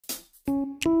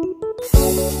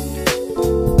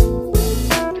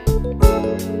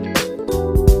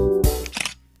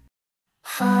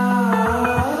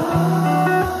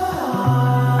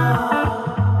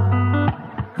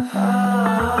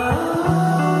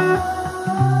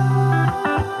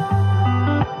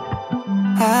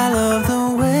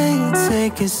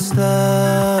take it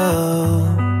slow.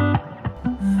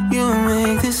 You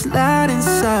make this light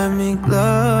inside me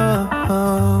glow.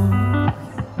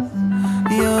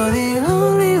 You're the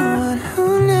only one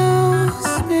who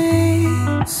knows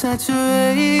me.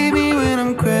 Saturate me when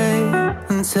I'm gray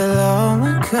until all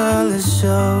my colors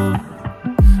show.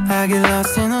 I get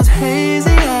lost in those hazy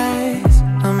eyes.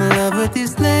 I'm in love with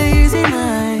these lazy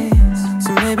nights.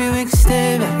 So maybe we can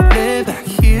stay back, lay back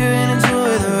here and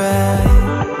enjoy the ride.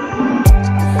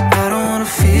 I don't wanna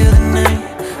feel the night.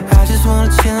 I just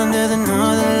wanna chill under the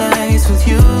northern lights with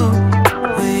you,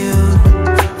 with you.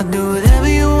 I'll do whatever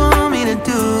you want me to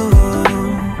do.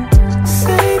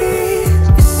 Sadie,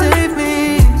 you save me,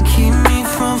 keep me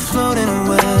from floating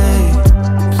away.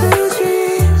 Blue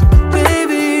dream,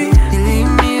 baby, you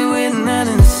leave me with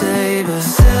nothing to say but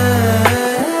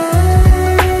Sadie,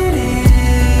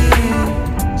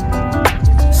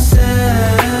 Sadie.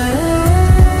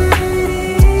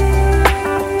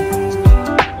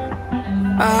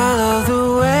 I love the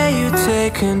way you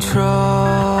take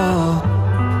control.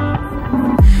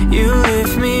 You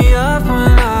lift me up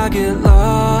when I get low.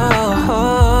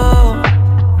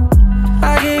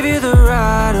 I gave you the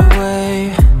right of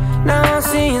way. Now I'm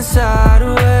seeing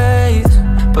sideways.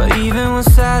 But even when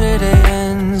Saturday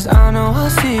ends, I know I'll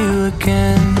see you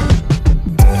again.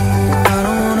 I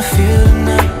don't wanna feel the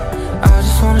night. I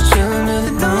just wanna chill under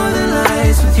the northern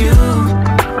lights with you,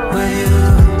 with you.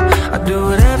 I'll do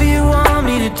whatever you want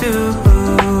me to do.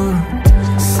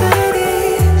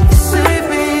 Sadie, you save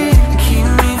me, keep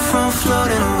me from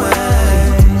floating away.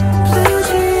 Blue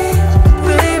dream,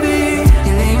 baby,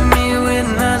 you leave me with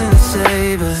nothing to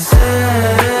say but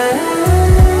Sadie,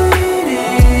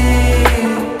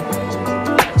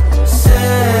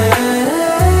 Sadie.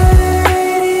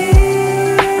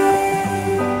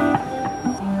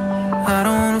 I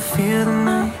don't wanna feel the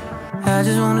night. I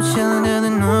just wanna chill under the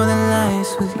northern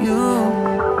lights with you,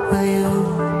 with you.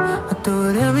 I'll do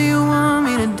whatever you want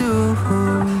me to do.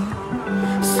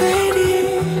 Sadie,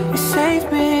 you save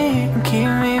me and keep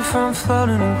me from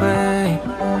floating away.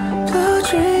 Blue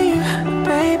dream,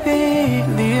 baby,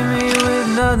 leave me with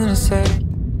nothing to say.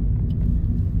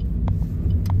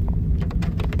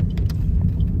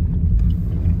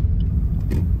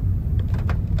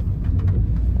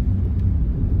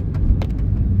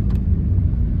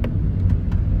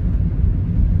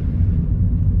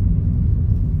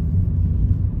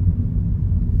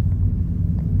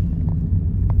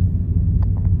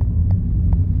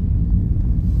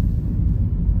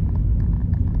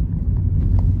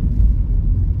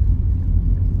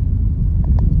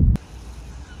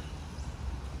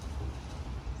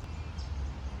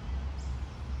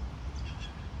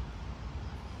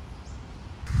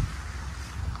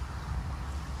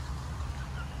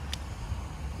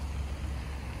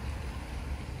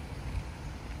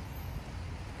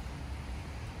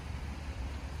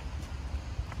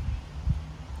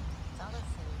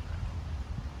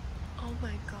 Oh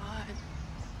my god.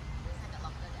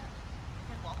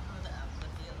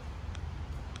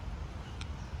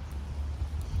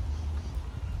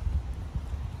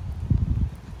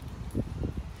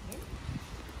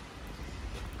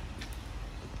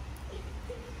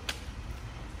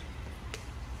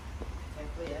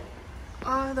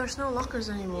 Oh, there's no lockers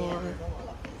anymore.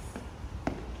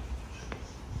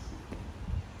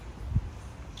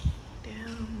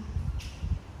 Damn.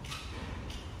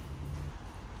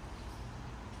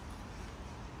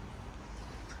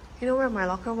 You know where my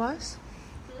locker was?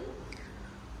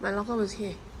 My locker was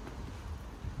here.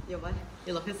 Your what?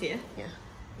 Your locker's here? Yeah.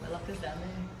 My locker's down there.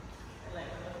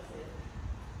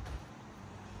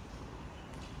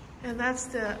 And that's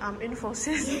the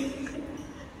Infosys.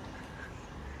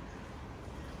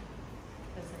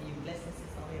 That's how you bless us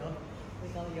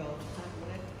with all your hard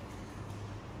work.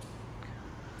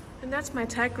 And that's my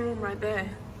tech room right there.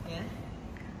 Yeah?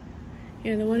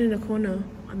 Yeah, the one in the corner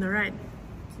on the right.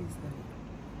 She's the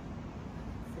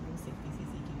 760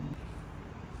 CCTV.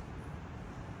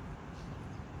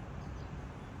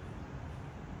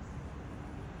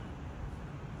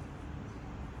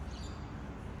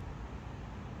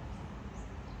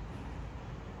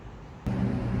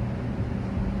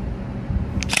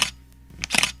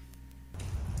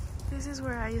 This is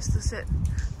where I used to sit.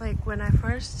 Like when I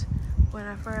first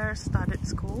started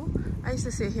school, I used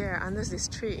to sit here under this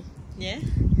tree. Yeah?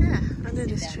 Yeah, under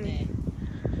this Down tree.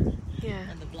 there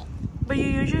Yeah. on the block. But you're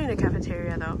usually in the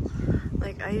cafeteria though.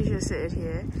 Like I usually sit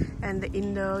here and the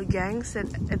Indo gang sit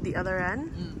at the other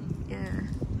end. Yeah.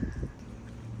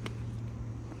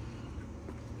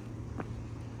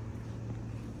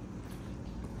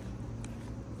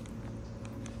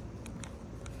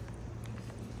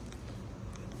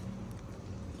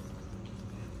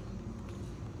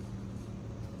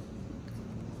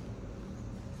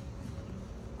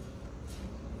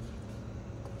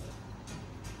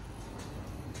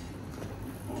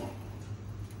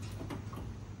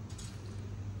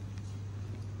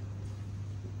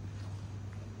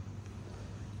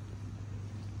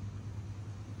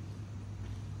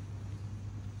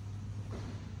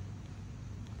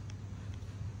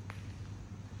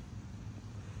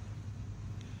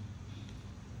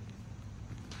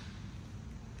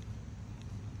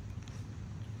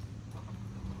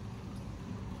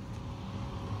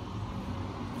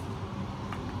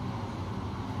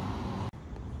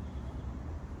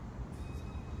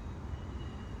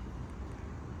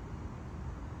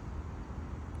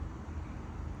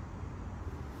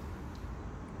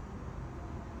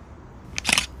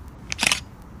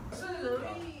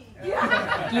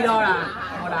 กี่ดอลลาร์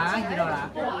หมดละกี่ดอลลาร์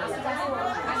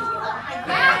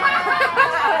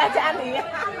อาจารย์นี่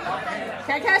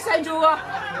แค่ใส่จูอ่ะ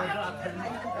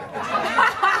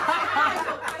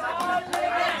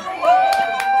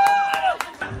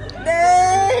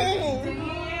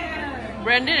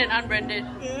Branded and unbranded.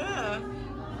 Yeah.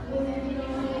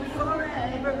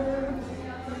 Forever.